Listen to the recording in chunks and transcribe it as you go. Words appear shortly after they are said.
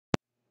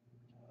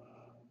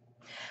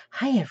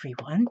Hi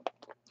everyone.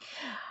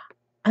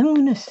 I'm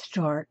going to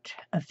start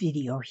a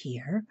video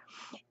here,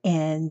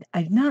 and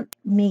I've not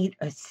made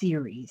a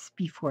series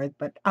before,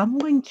 but I'm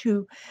going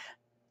to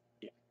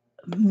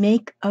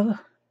make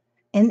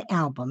an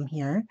album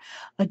here,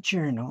 a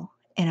journal,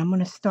 and I'm going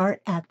to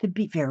start at the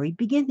very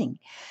beginning,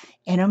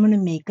 and I'm going to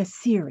make a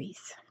series.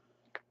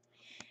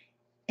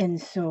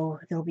 And so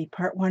there'll be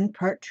part 1,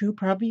 part 2,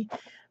 probably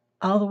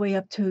all the way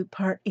up to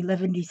part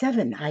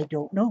 11-7. I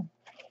don't know.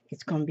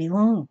 It's going to be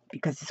long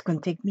because it's going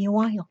to take me a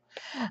while.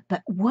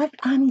 But what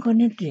I'm going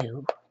to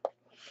do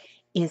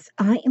is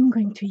I am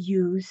going to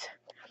use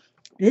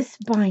this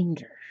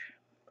binder.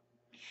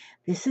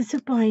 This is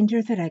a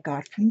binder that I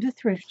got from the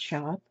thrift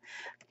shop.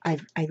 I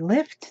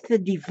left the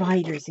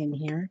dividers in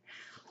here.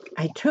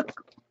 I took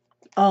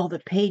all the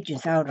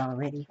pages out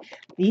already.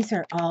 These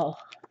are all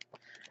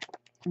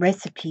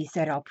recipes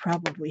that I'll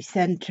probably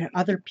send to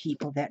other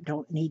people that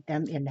don't need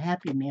them in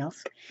Happy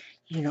Meals,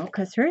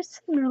 because there's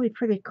some really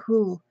pretty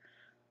cool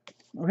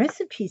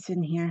recipes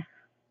in here.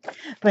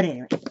 But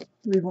anyway,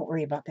 we won't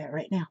worry about that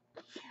right now.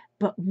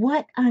 But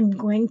what I'm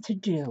going to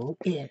do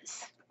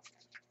is,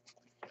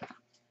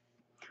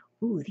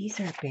 ooh, these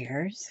are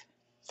bears.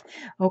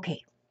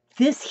 Okay,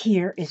 this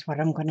here is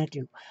what I'm going to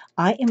do.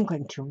 I am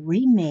going to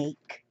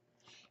remake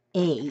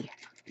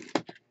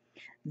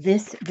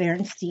this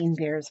Bernstein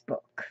Bears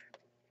book.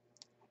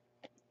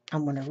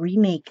 I'm going to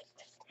remake it.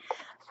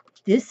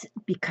 This,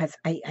 because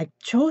I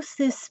chose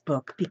this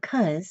book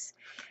because,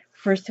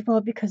 first of all,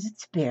 because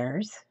it's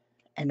bears,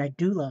 and I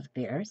do love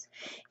bears.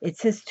 It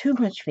says too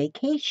much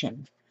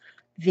vacation.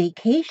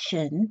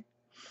 Vacation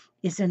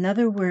is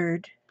another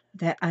word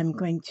that I'm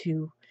going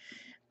to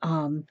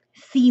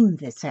theme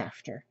this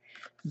after.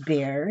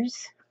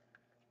 Bears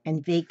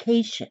and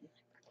vacation.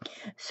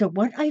 So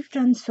what I've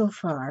done so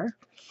far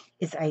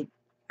is I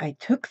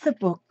took the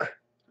book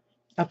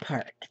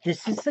apart.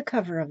 This is the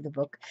cover of the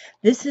book.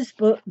 This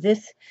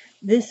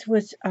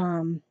was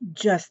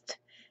just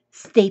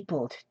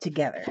stapled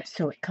together,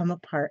 so it come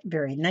apart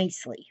very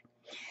nicely.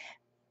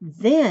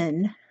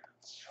 Then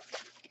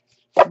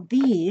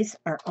these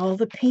are all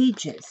the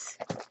pages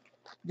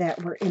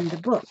that were in the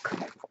book.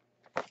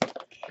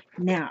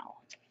 Now,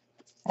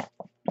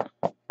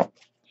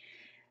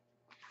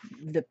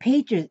 the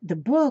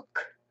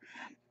book,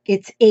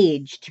 it's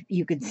aged.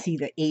 You can see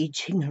the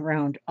aging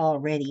around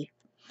already.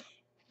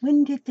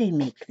 When did they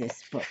make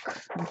this book?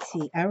 Let's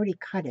see. I already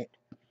cut it.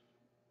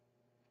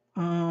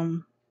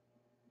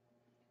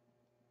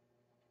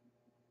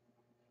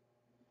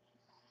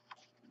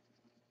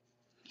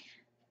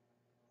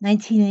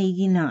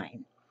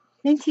 1989.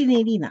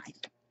 1989.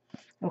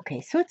 Okay,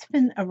 so it's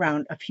been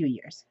around a few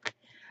years.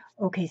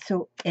 Okay,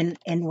 so and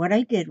what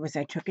I did was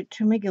I took it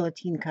to my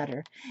guillotine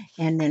cutter,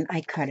 and then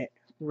I cut it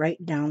right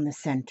down the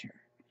center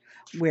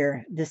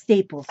where the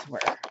staples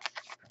were.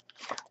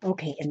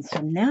 Okay, and so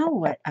now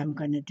what I'm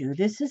going to do,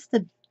 this is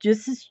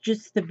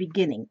just the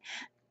beginning.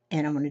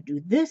 And I'm going to do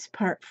this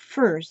part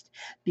first,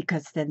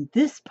 because then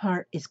this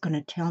part is going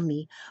to tell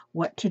me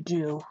what to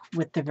do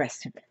with the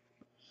rest of it.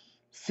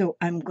 So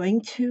I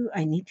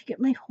need to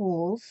get my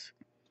holes,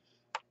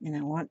 and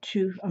I'm going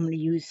to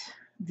use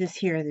this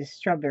here, this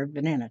strawberry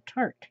banana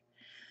tart,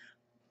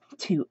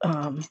 to,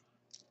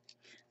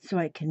 so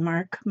I can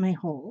mark my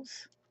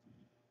holes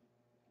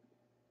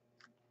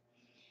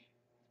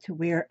to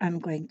where I'm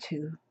going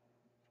to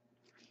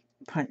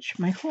punch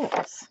my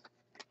holes.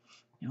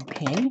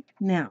 Okay,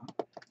 now,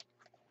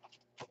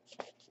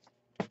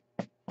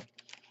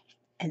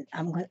 and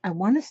I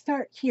want to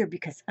start here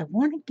because I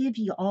want to give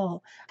you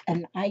all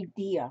an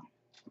idea.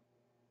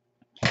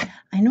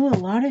 I know a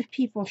lot of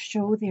people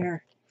show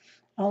their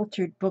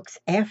altered books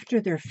after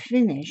they're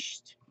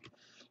finished,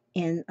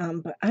 and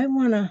but I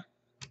want to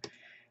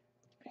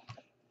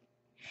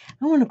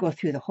go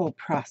through the whole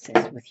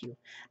process with you.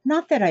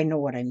 Not that I know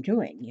what I'm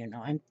doing,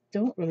 I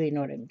don't really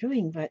know what I'm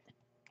doing, but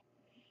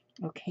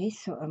okay,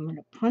 so I'm going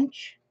to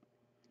punch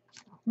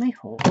my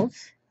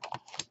holes.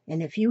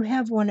 And if you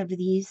have one of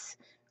these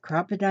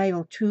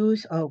crocodile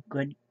 2s, oh,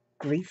 good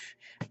grief,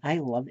 I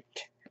love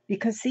it.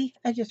 Because, see,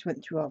 I just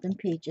went through all them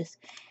pages,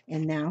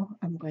 and now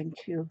I'm going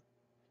to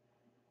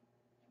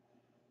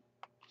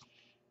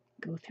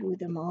go through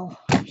them all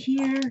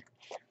here,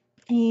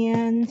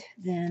 and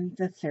then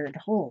the third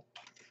hole.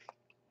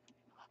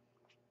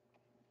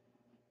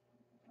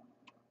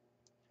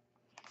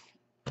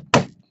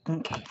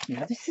 Okay,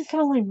 now this is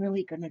all I'm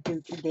really going to do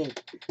today,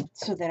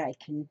 so that I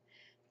can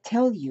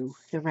tell you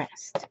the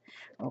rest.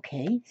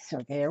 Okay,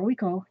 so there we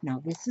go. Now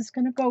this is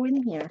going to go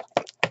in here.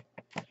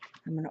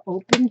 I'm going to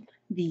open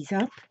these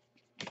up,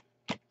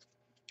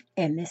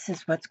 and this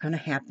is what's going to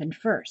happen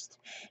first.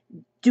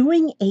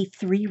 Doing a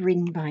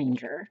 3-ring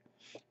binder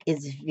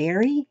is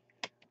very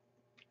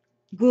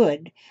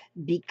good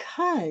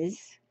because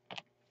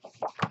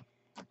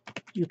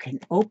you can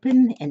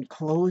open and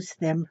close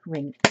them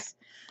rings.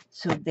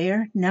 So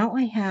there, now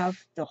I have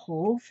the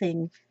whole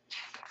thing.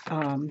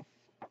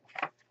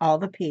 All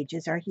the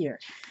pages are here.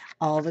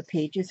 All the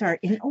pages are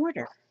in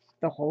order.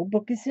 The whole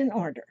book is in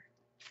order.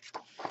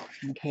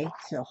 Okay,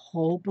 so the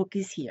whole book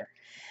is here.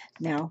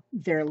 Now,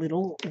 they're a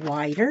little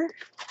wider.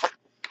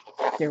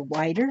 They're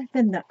wider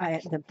than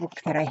the book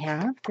that I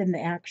have, than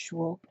the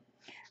actual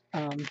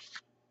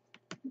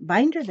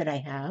binder that I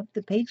have.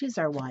 The pages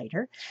are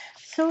wider,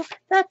 so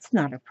that's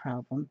not a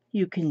problem.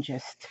 You can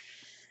just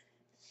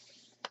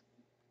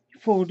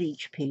fold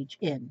each page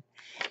in.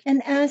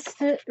 And as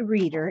the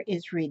reader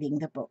is reading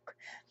the book,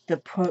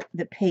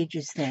 the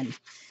pages then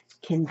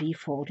can be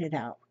folded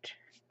out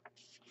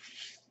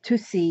to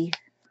see,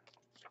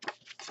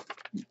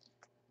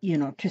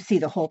 to see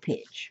the whole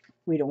page.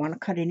 We don't want to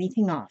cut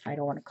anything off. I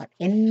don't want to cut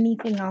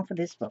anything off of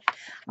this book.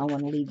 I want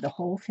to leave the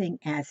whole thing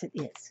as it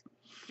is.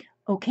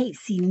 Okay,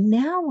 see,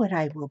 now what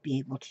I will be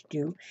able to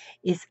do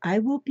is I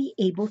will be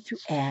able to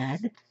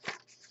add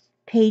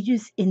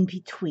pages in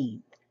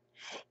between.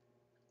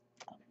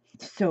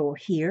 So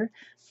here,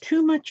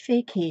 Too Much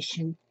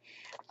Vacation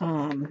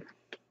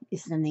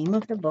is the name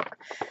of the book.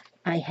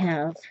 I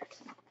have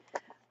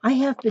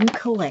been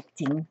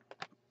collecting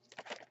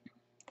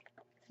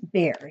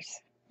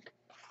bears.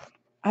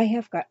 I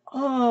have got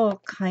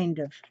all kind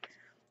of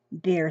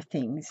bear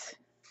things.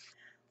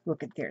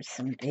 Look at, there's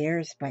some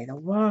bears by the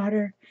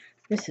water.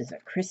 This is a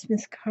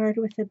Christmas card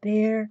with a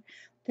bear.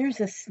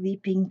 There's a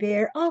sleeping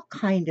bear, all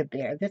kind of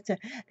bear.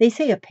 They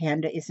say a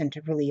panda isn't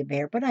really a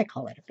bear, but I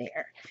call it a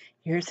bear.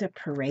 Here's a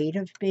parade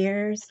of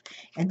bears.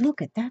 And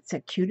look at, that's the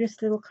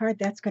cutest little card.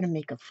 That's going to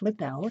make a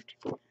flip out.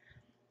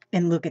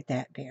 And look at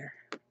that bear.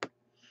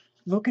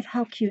 Look at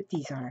how cute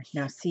these are.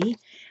 Now see,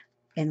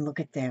 and look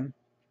at them.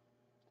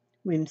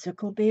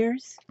 Whimsical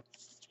bears.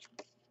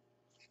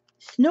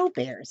 Snow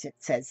bears, it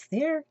says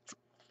there.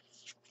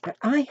 But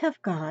I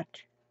have got,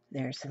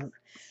 there's a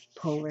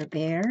polar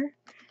bear.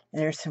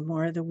 There's some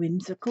more of the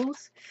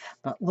whimsicals.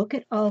 But look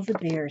at all the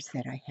bears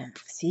that I have.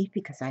 See,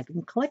 because I've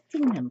been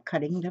collecting them,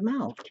 cutting them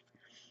out.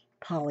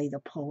 Polly the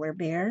polar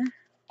bear.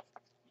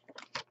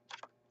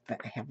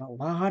 But I have a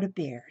lot of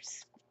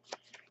bears.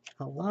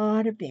 A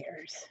lot of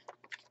bears.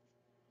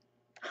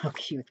 How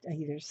cute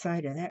either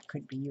side of that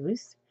could be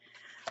used.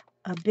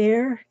 A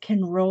bear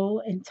can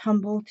roll and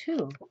tumble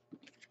too.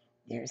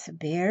 There's a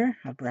bear.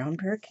 A brown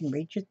bear can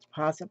reach its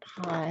paws up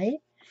high.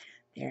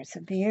 There's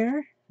a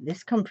bear.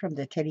 This comes from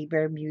the Teddy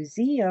Bear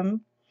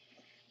Museum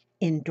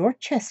in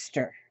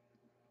Dorchester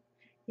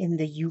in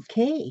the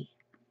UK.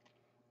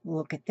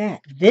 Look at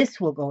that.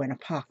 This will go in a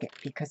pocket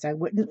because I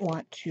wouldn't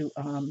want to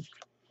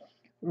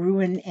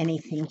ruin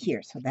anything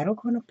here. So that'll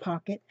go in a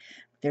pocket.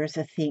 There's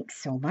a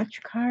Thanks So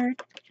Much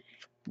card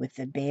with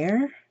the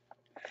bear.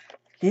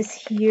 This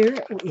here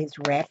is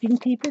wrapping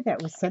paper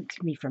that was sent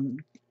to me from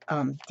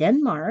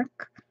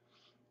Denmark.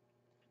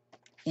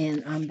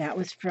 And that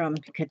was from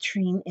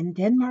Katrine in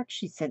Denmark.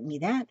 She sent me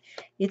that.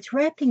 It's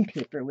wrapping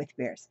paper with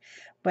bears.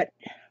 But,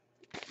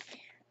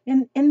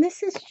 and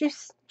this is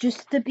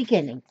just the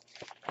beginning.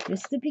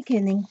 Just the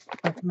beginning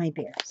of my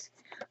bears.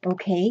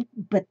 Okay,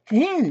 but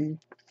then,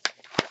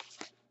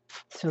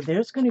 so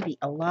there's going to be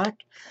a lot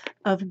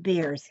of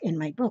bears in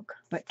my book,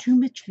 but Too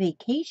Much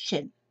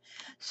Vacation.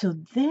 So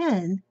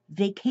then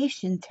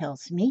vacation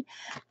tells me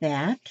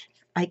that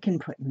I can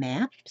put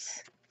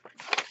maps,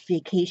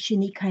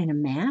 vacation-y kind of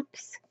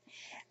maps.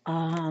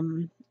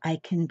 I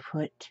can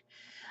put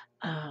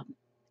a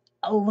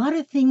lot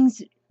of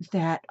things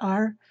that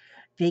are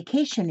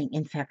vacationing.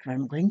 In fact, what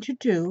I'm going to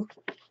do,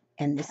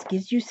 and this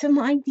gives you some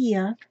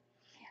idea,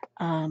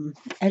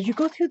 as you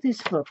go through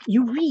this book,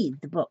 you read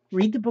the book.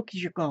 Read the book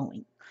as you're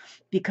going,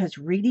 because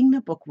reading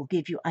the book will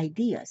give you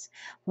ideas.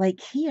 Like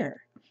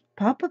here,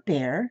 Papa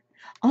Bear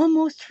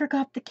almost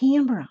forgot the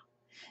camera.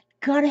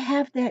 Got to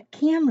have that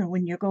camera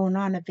when you're going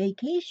on a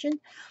vacation.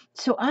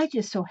 So I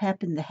just so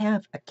happen to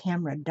have a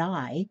camera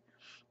die,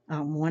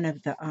 one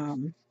of the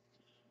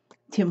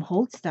Tim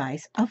Holtz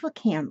dies of a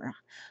camera,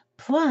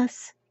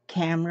 plus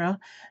camera,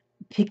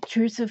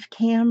 pictures of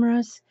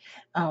cameras,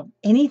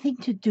 anything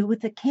to do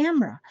with a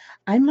camera.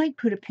 I might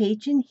put a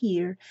page in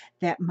here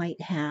that might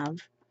have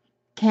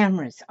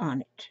cameras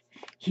on it.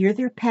 Here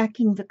they're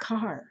packing the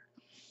car.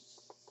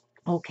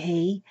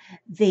 Okay,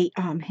 they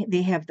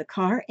have the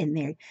car,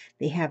 and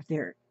they have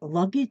their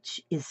luggage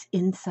is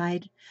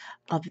inside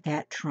of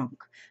that trunk.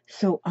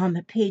 So on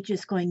the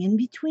pages going in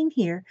between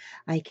here,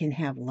 I can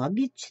have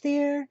luggage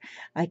there.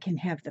 I can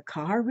have the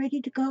car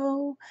ready to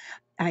go.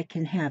 I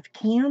can have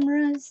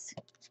cameras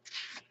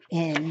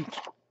and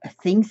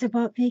things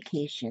about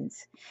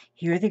vacations.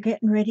 Here they're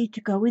getting ready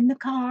to go in the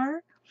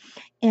car.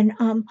 And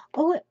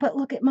oh, but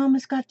look at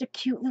Mama's got the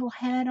cute little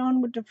hat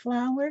on with the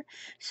flower.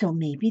 So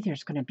maybe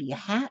there's going to be a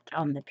hat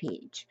on the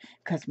page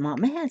because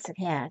Mama has a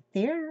hat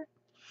there.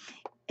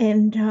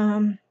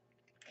 And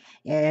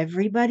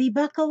everybody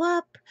buckle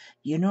up.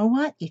 You know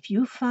what? If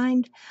you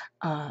find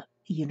an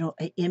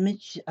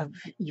image of,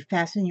 you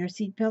fasten your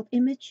seatbelt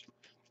image,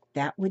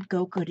 that would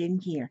go good in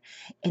here.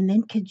 And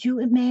then could you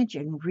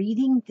imagine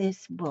reading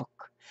this book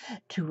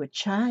to a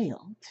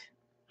child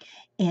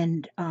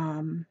and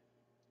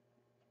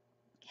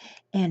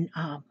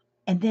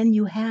then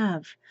you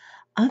have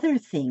other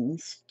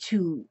things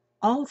to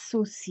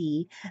also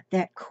see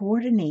that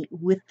coordinate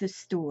with the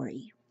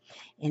story.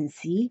 And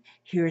see,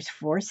 here's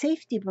 4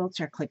 safety belts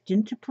are clicked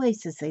into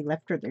place as they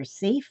left their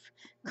safe,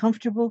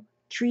 comfortable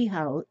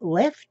treehouse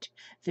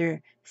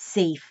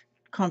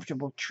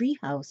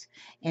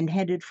and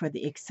headed for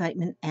the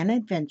excitement and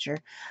adventure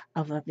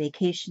of a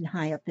vacation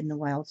high up in the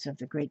wilds of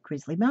the Great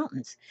Grizzly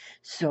Mountains.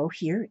 So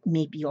here,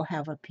 maybe you'll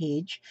have a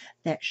page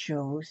that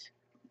shows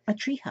a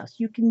treehouse.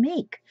 You can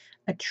make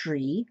a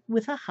tree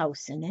with a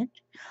house in it,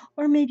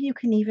 or maybe you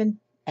can even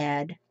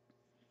add,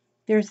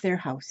 there's their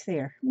house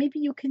there. Maybe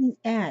you can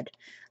add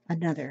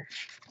another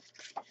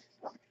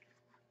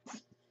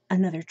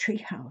tree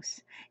house.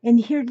 And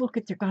here, look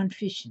at, they're gone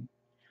fishing.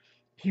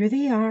 Here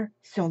they are.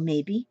 So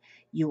maybe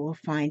you will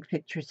find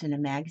pictures in a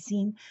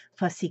magazine,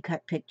 fussy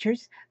cut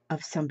pictures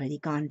of somebody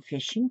gone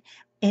fishing,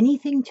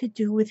 anything to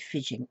do with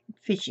fishing.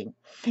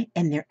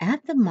 And they're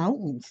at the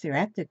mountains. They're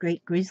at the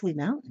Great Grizzly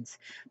Mountains.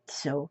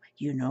 So,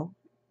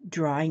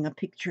 drawing a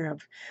picture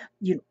of,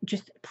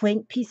 just a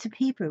plain piece of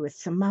paper with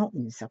some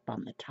mountains up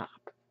on the top.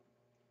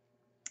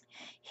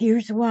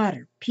 Here's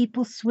water,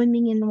 people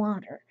swimming in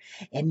water.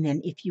 And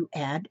then if you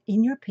add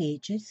in your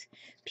pages,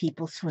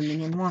 people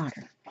swimming in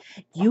water,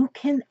 you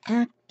can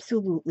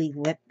absolutely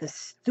let the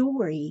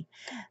story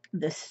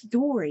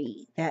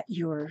that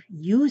you're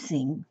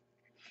using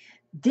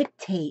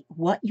dictate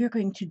what you're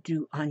going to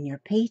do on your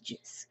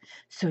pages.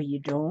 So you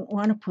don't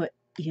want to put,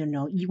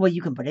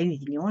 you can put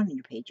anything you want in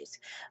your pages,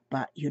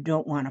 but you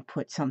don't want to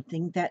put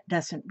something that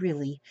doesn't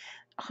really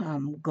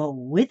go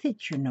with it.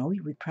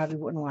 We probably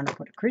wouldn't want to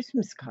put a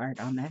Christmas card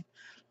on that.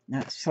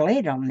 Not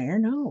sleigh down there,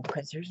 no,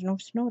 because there's no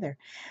snow there.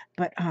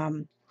 But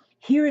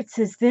here it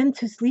says, then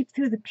to sleep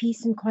through the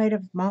peace and quiet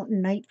of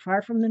mountain night,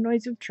 far from the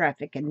noise of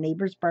traffic and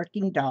neighbors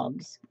barking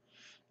dogs.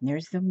 And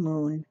there's the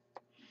moon.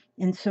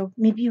 And so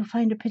maybe you'll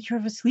find a picture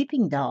of a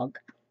sleeping dog.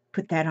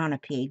 Put that on a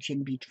page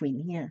in between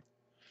here.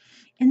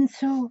 And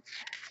so,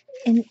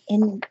 and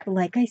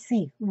like I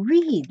say,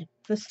 read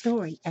the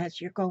story as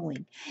you're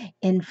going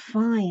and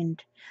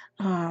find,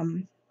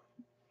 and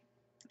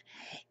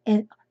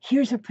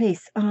here's a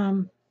place,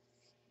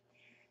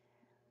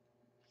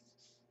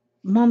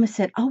 Mama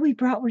said, all we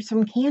brought were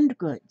some canned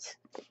goods.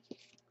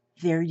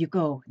 There you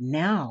go.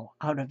 Now,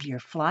 out of your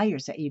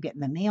flyers that you get in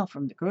the mail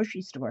from the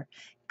grocery store,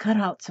 cut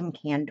out some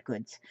canned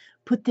goods.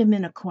 Put them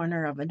in a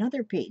corner of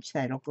another page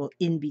that'll go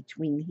in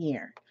between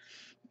here.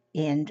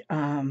 And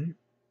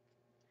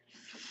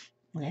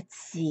let's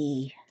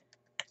see.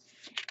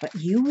 But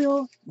you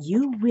will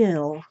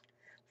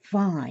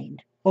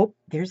find, oh,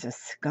 there's a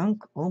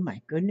skunk. Oh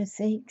my goodness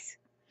sakes.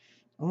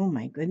 Oh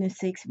my goodness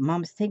sakes.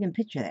 Mom's taking a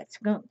picture of that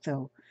skunk.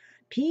 So,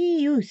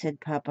 P.U., said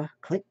Papa.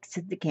 Click,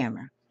 said the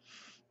camera.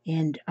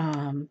 And,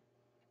 oh,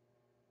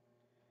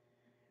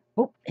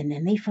 and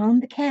then they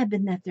found the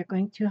cabin that they're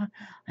going to.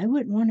 I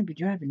wouldn't want to be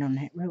driving on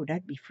that road.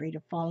 I'd be afraid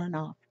of falling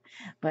off.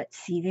 But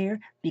see there,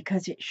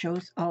 because it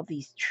shows all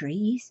these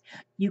trees,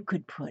 you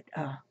could put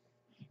a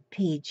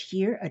page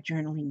here, a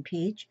journaling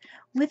page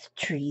with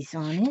trees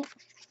on it.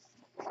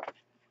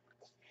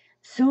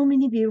 So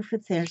many beautiful,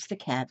 there's the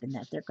cabin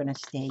that they're going to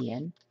stay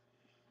in.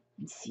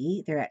 And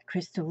see, they're at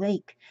Crystal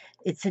Lake.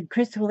 It said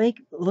Crystal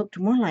Lake looked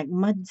more like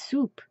mud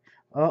soup.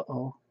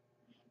 Uh-oh.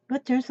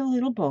 But there's a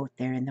little boat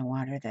there in the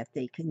water that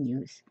they can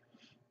use.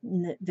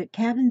 And the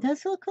cabin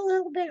does look a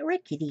little bit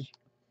rickety.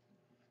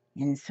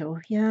 And so,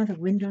 yeah, the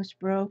windows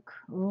broke.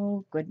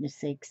 Oh, goodness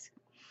sakes.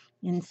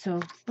 And so,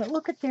 but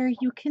look at there,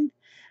 you can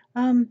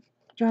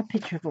draw a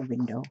picture of a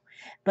window.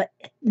 But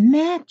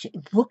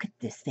look at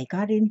this. They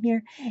got in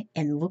here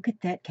and look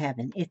at that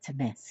cabin. It's a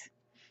mess.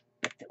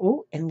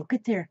 Oh, and look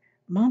at there.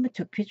 Mama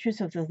took pictures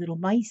of the little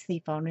mice they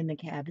found in the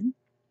cabin.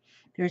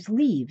 There's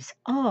leaves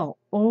all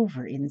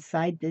over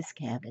inside this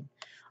cabin.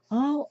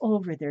 All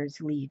over there's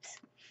leaves.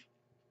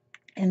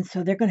 And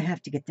so they're going to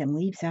have to get them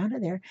leaves out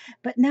of there.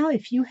 But now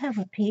if you have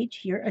a page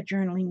here, a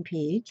journaling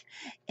page,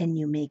 and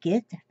you make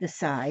it the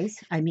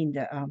size,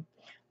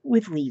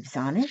 with leaves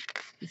on it,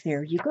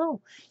 there you go.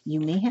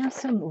 You may have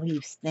some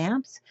leaf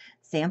stamps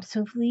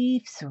of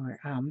leaves, or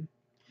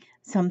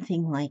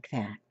something like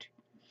that.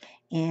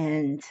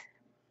 And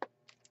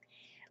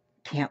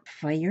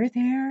campfire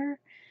there.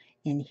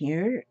 And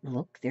here,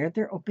 look, there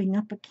they're opening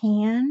up a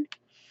can.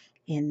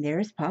 And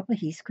there's Papa.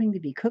 He's going to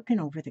be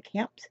cooking over the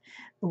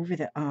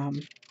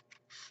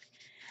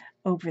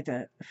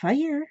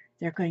fire.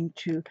 They're going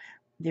to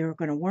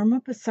warm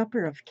up a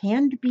supper of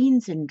canned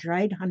beans and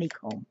dried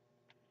honeycomb.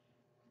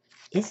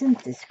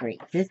 Isn't this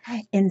great?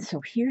 And so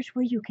here's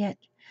where you get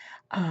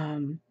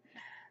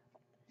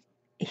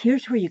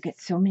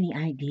so many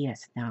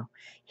ideas now.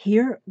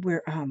 Here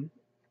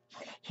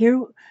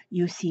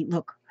you see,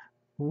 look,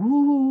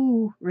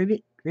 woo,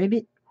 ribbit,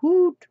 ribbit,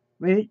 hoot,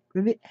 ribbit,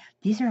 ribbit.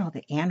 These are all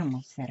the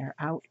animals that are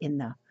out in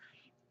the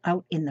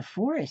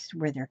forest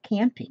where they're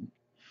camping.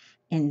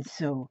 And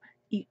so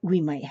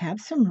we might have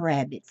some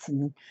rabbits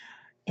and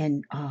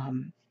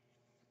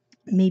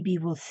maybe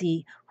we'll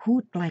see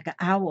hoot like an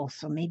owl.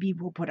 So maybe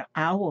we'll put an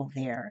owl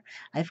there.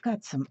 I've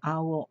got some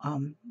owl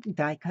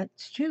die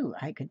cuts too.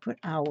 I could put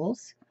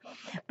owls.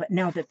 But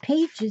now the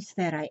pages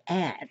that I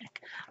add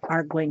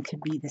are going to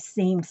be the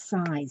same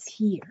size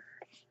here.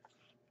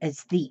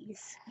 as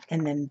these.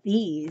 And then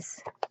these,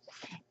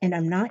 and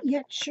I'm not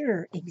yet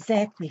sure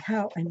exactly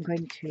how I'm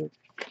going to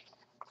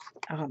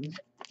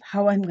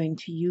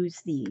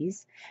use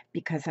these,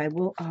 because I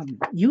will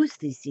use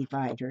these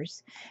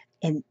dividers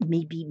and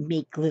maybe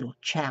make little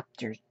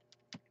chapters,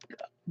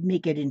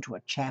 make it into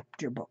a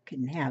chapter book,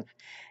 and have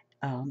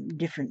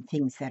different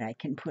things that I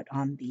can put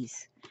on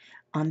these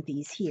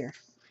here.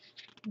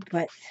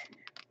 But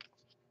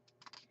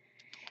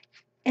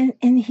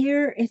and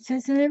here it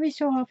says, and every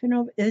so often,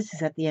 over, this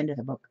is at the end of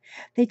the book,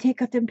 they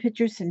take out them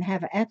pictures and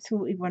have an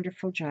absolutely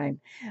wonderful time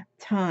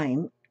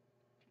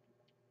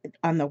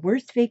on the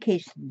worst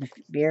vacation the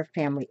Bear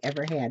family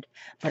ever had.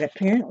 But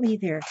apparently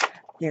their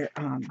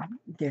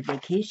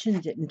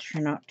vacation didn't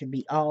turn out to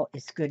be all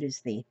as good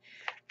as they.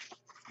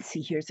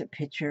 See, here's a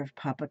picture of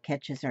Papa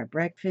catches our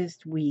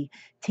breakfast. We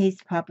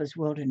taste Papa's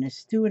wilderness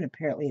stew, and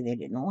apparently they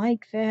didn't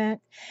like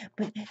that.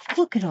 But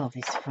look at all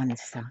this fun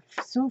stuff.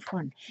 So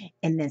fun.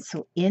 And then,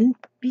 so in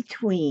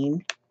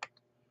between,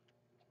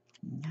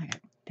 I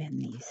gotta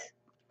bend these.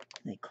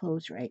 They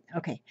close right.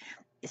 Okay.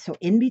 So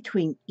in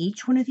between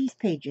each one of these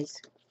pages,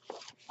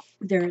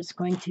 there's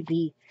going to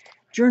be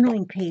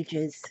journaling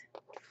pages,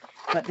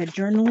 but the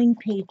journaling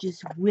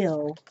pages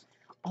will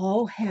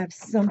all have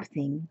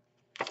something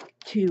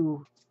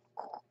to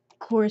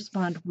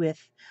correspond with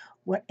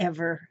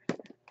whatever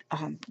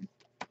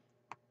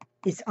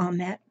is on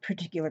that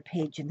particular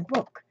page in the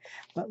book.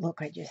 But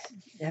look,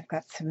 I've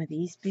got some of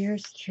these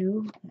bears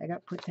too. I got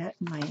to put that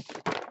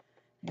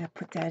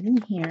in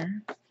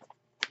here.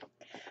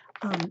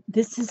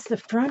 This is the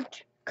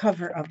front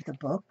cover of the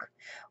book,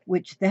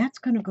 which that's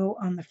going to go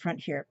on the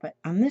front here. But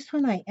on this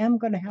one, I am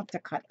going to have to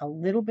cut a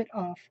little bit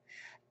off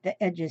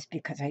the edges,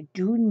 because I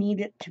do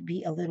need it to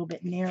be a little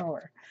bit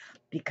narrower,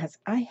 because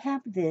I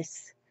have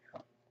this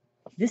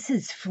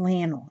is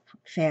flannel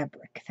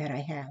fabric that I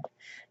have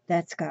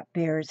that's got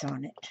bears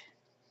on it.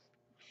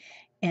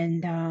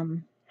 And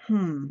I'm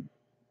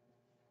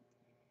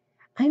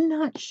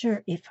not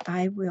sure if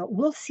I will.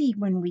 We'll see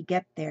when we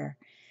get there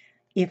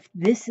if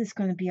this is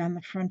going to be on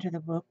the front of the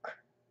book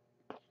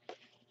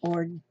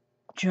or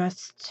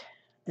just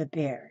the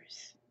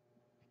bears.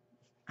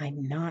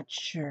 I'm not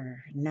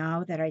sure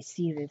now that I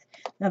see this,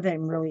 now that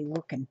I'm really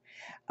looking.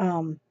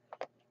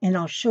 And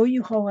I'll show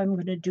you how I'm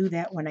going to do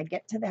that when I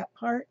get to that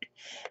part.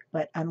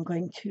 But I'm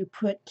going to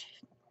put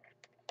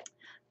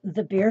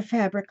the bear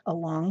fabric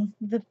along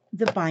the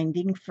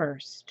binding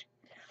first.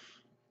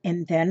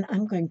 And then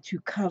I'm going to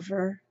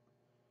cover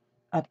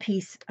a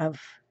piece of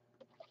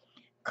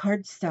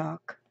cardstock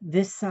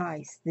this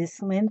size,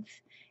 this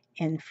length,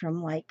 and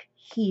from like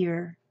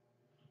here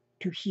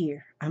to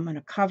here. I'm going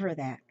to cover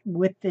that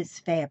with this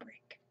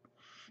fabric.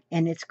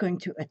 And it's going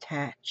to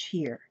attach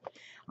here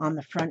on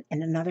the front,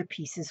 and another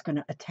piece is going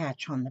to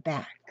attach on the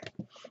back.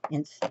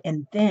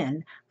 And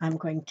then I'm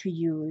going to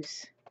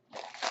use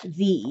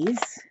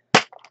these.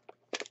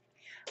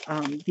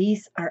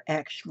 These are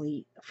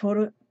actually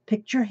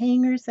picture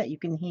hangers that you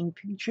can hang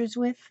pictures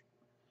with,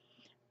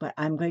 but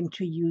I'm going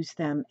to use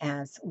them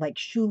as like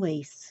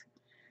shoelace,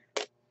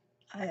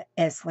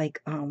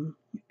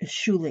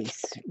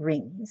 shoelace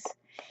rings,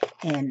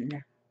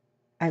 and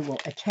I will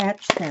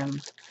attach them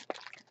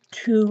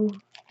to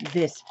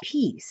this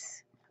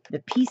piece. The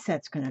piece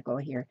that's going to go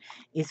here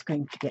is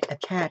going to get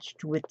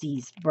attached with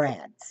these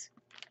brads.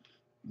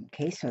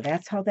 Okay, so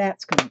that's how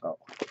that's going to go.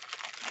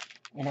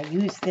 And I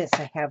use this.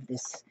 I have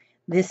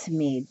this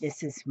made.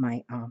 This is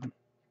my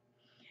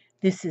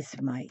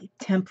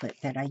template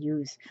that I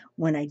use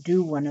when I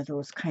do one of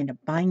those kind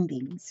of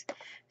bindings.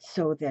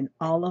 So then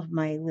all of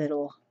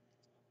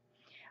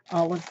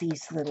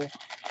these little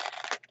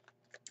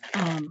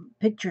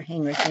picture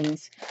hanger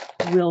things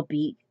will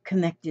be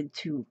connected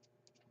to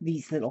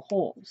these little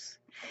holes.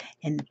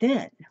 And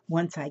then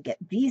once I get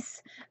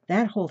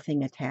that whole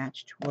thing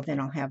attached, well, then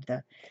I'll have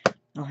the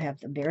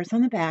bears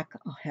on the back.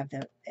 I'll have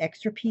the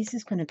extra piece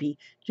is going to be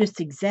just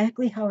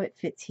exactly how it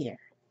fits here.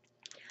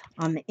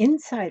 On the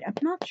inside, I'm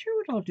not sure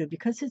what I'll do,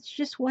 because it's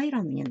just white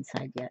on the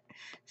inside yet.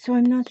 So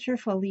I'm not sure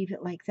if I'll leave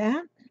it like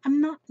that.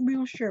 I'm not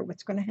real sure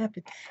what's going to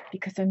happen,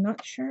 because I'm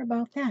not sure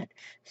about that.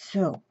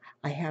 So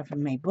I have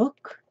in my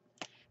book,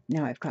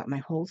 now I've got my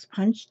holes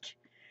punched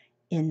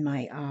in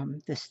my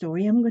the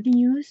story I'm going to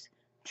use,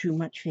 Too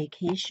Much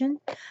Vacation.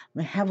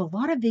 I have a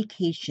lot of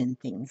vacation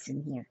things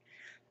in here.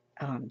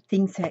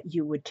 Things that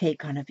you would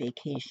take on a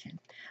vacation.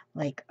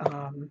 Like,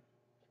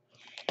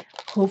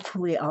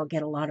 hopefully I'll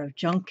get a lot of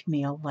junk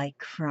mail,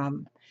 like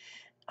from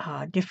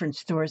different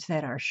stores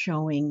that are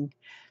showing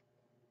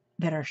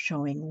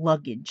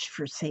luggage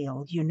for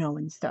sale,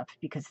 and stuff,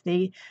 because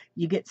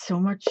you get so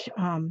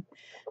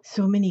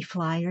many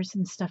flyers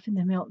and stuff in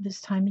the mail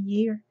this time of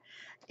year.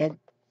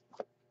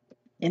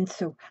 And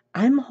so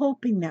I'm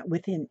hoping that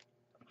within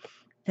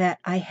that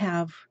I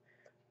have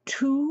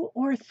 2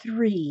 or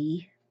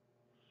 3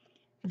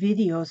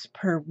 videos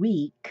per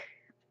week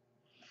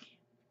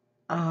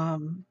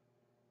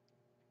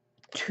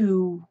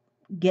to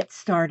get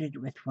started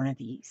with one of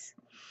these,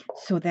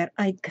 so that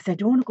because I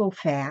don't want to go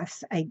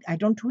fast. I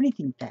don't do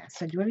anything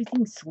fast. I do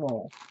everything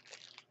slow.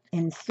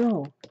 And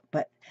so,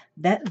 but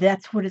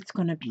that's what it's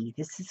going to be.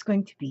 This is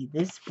going to be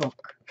this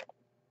book.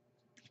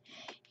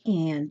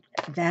 And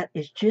that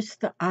is just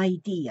the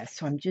idea.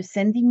 So I'm just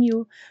sending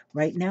you,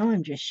 right now,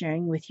 I'm just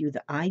sharing with you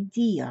the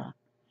idea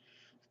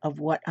of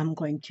what I'm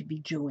going to be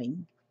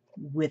doing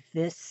with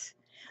this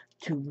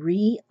to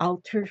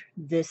re-alter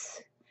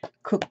this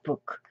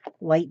cookbook,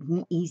 light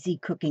and easy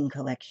cooking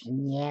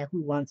collection. Yeah,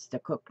 who wants to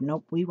cook?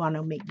 Nope, we want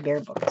to make bear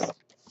books.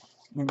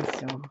 And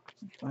so,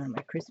 one of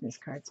my Christmas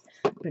cards.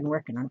 I've been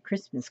working on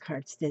Christmas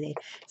cards today.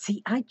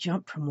 See, I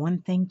jump from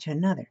one thing to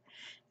another,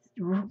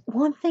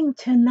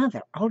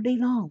 all day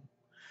long.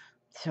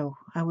 So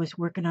I was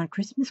working on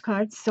Christmas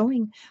cards,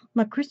 sewing.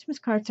 My Christmas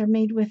cards are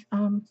made with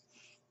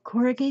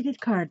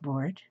corrugated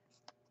cardboard.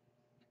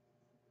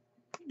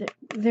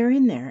 They're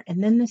in there.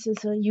 And then this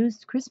is a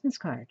used Christmas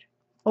card.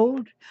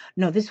 Old.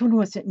 No, this one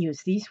wasn't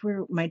used. These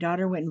were, my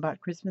daughter went and bought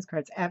Christmas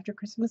cards after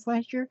Christmas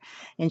last year,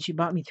 and she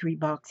bought me 3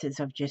 boxes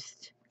of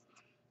just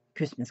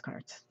Christmas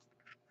cards.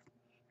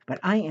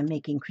 But I am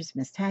making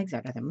Christmas tags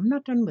out of them. I'm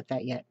not done with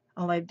that yet.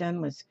 All I've done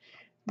was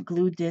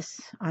glued this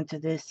onto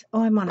this.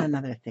 Oh, I'm on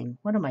another thing.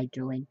 What am I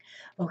doing?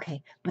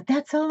 Okay, but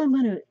that's all I'm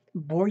going to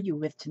bore you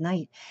with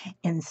tonight.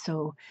 And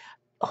so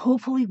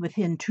hopefully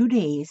within 2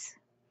 days,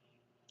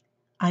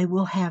 I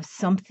will have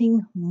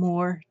something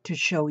more to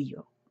show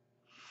you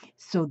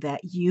so that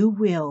you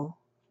will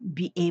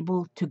be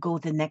able to go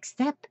the next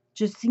step,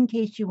 just in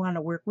case you want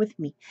to work with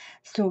me.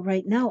 So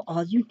right now,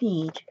 all you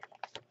need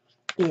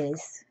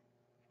is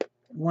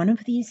one of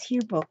these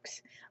here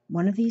books,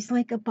 one of these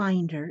like a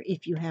binder,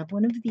 if you have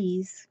one of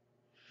these,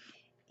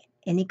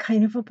 any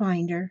kind of a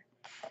binder,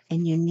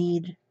 and you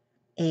need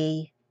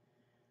a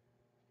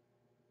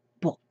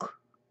book,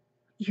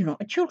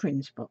 a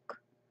children's book.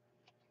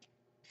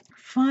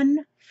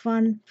 Fun,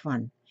 fun,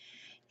 fun.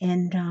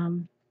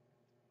 And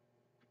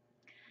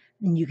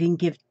you can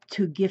give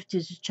to gift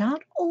as a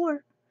child,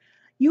 or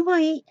you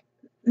might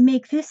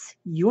make this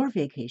your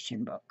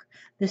vacation book.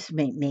 This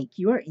may make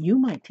you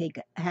might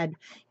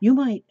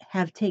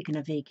have taken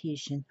a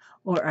vacation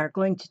or are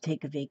going to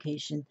take a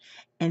vacation,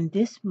 and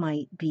this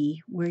might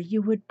be where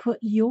you would put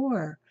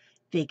your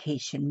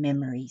vacation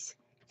memories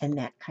and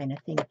that kind of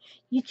thing.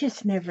 You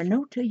just never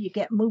know till you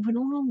get moving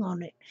along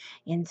on it.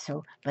 And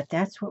so, but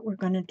that's what we're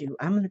going to do.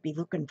 I'm going to be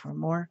looking for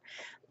more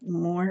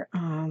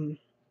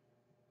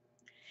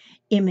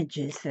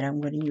images that I'm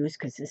going to use,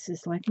 because this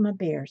is like my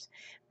bears,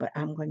 but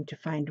I'm going to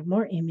find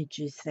more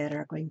images that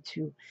are going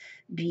to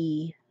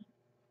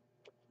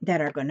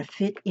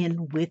fit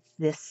in with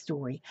this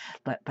story.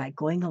 But by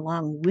going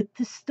along with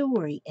the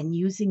story and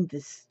using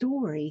the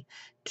story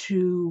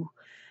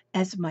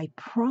as my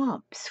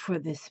prompts for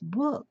this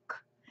book,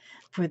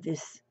 for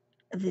this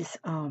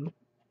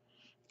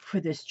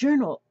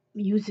journal,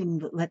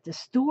 let the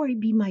story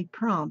be my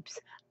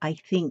prompts, I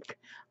think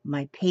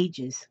my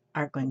pages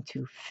are going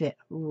to fit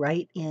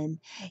right in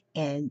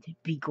and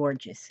be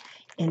gorgeous.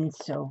 And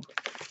so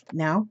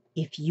now,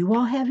 if you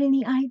all have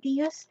any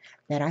ideas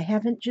that I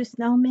haven't just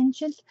now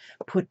mentioned,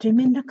 put them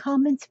in the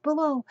comments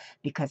below,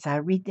 because I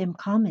read them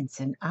comments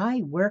and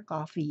I work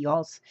off of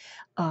y'all's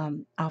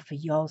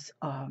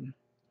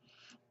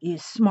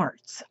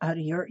smarts, out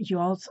of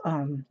y'all's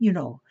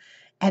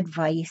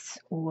advice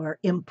or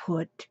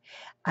input.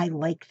 I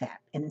like that.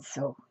 And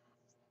so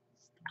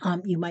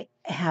you might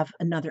have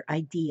another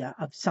idea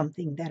of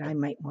something that I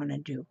might want to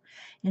do.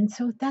 And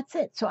so that's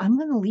it. So I'm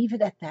going to leave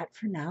it at that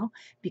for now,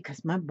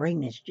 because my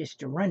brain is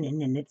just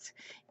running and it's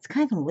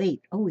kind of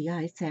late. Oh yeah,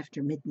 it's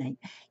after midnight.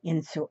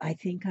 And so I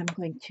think I'm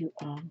going to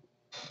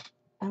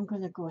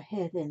go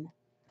ahead and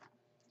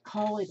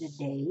call it a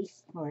day,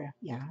 or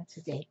yeah, it's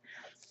a day.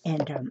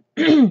 And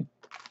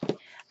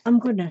I'm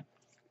going to,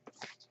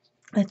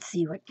 let's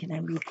see, what can I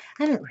read?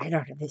 I haven't read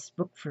out of this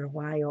book for a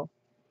while.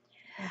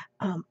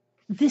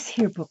 This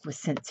here book was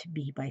sent to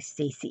me by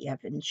Stacy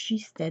Evans. She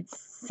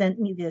sent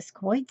me this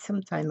quite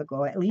some time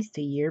ago, at least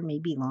a year,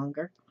 maybe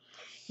longer.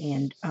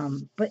 And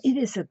but it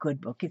is a good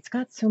book. It's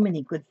got so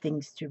many good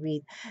things to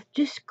read.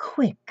 Just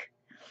quick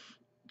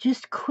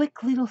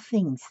little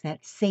things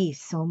that say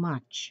so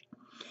much.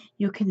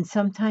 You can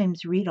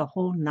sometimes read a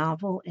whole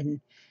novel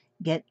and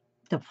get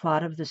the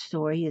plot of the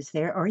story is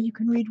there, or you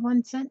can read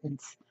one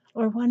sentence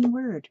or one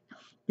word.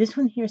 This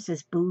one here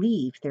says,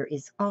 believe there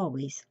is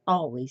always,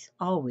 always,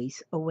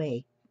 always a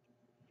way.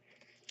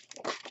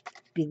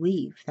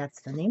 Believe,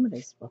 that's the name of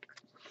this book.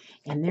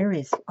 And there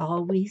is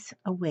always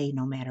a way.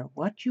 No matter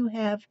what you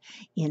have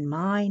in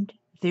mind,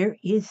 there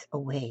is a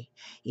way.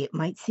 It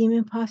might seem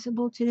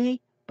impossible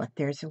today, but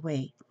there's a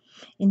way.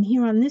 And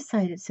here on this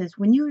side it says,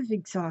 when you have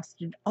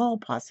exhausted all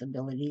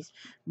possibilities,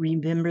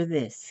 remember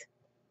this: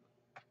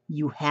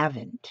 you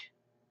haven't.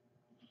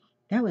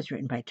 That was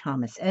written by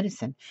Thomas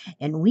Edison,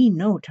 and we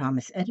know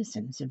Thomas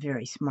Edison is a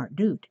very smart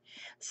dude.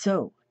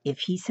 So if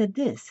he said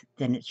this,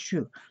 then it's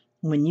true.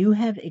 When you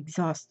have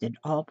exhausted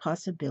all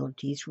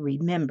possibilities,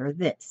 remember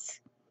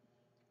this: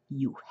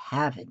 you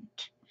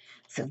haven't.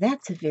 So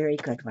that's a very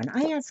good one.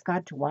 I ask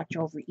God to watch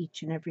over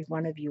each and every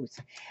one of you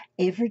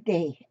every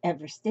day,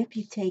 every step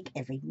you take,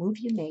 every move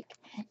you make,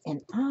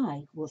 and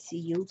I will see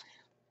you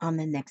on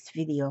the next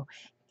video.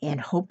 And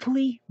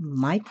hopefully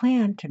my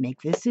plan to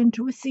make this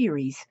into a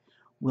series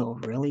will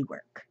really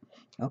work.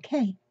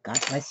 Okay, God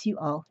bless you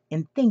all,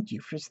 and thank you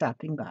for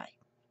stopping by.